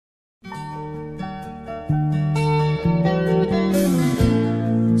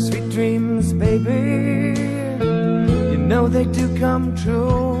they do come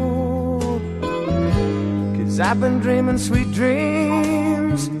true. 'Cause I've been dreaming sweet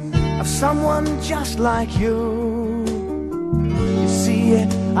dreams of someone just like you. You see it,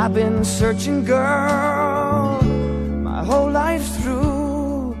 I've been searching, girl, my whole life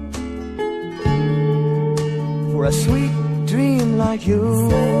through, for a sweet dream like you.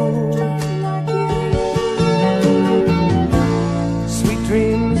 Sweet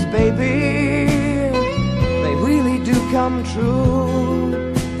dreams, baby, they really do come true.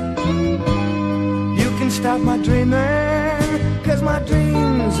 You can stop my dreaming, 'cause my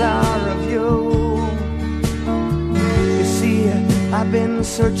dreams are of you. You see, I've been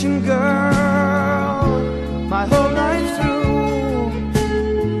searching, girl, my whole life through,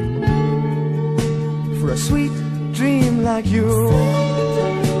 for a sweet dream like you.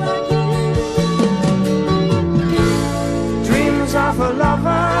 Dreams are for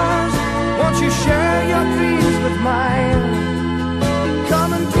lovers, won't you share your dreams with mine?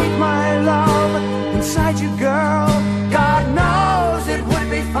 Come and take my love inside you, girl, God knows it would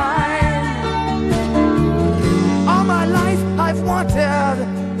be fine. All my life I've wanted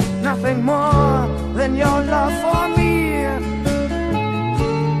nothing more than your love for me.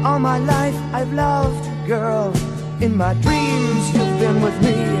 All my life I've loved you, girl, in my dreams you've been with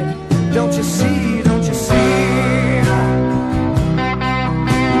me. Don't you see, don't you see?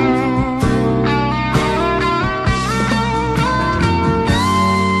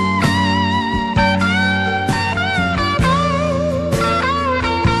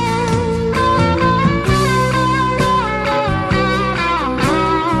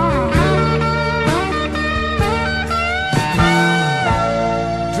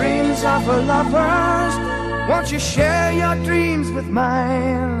 For lovers, won't you share your dreams with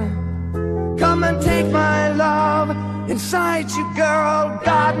mine? Come and take my love inside you, girl,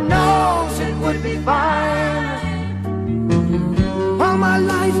 God knows it would be fine. All my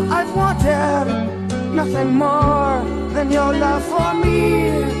life I've wanted nothing more than your love for me.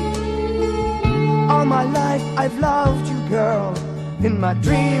 All my life I've loved you, girl, in my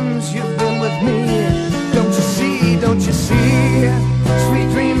dreams you've been with me. Don't you see, don't you see? Sweet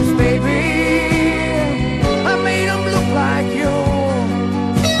dreams, baby, I made them look like you.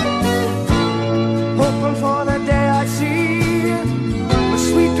 Hoping for the day I'd see my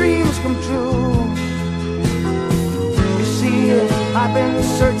sweet dreams come true. You see, I've been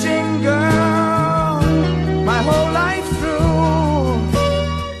searching, girl, my whole life through,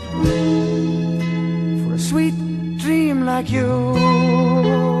 for a sweet dream like you.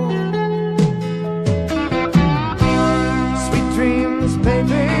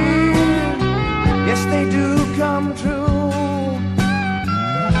 Baby, yes they do come true,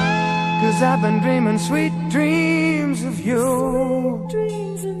 'cause I've been dreaming sweet dreams of you.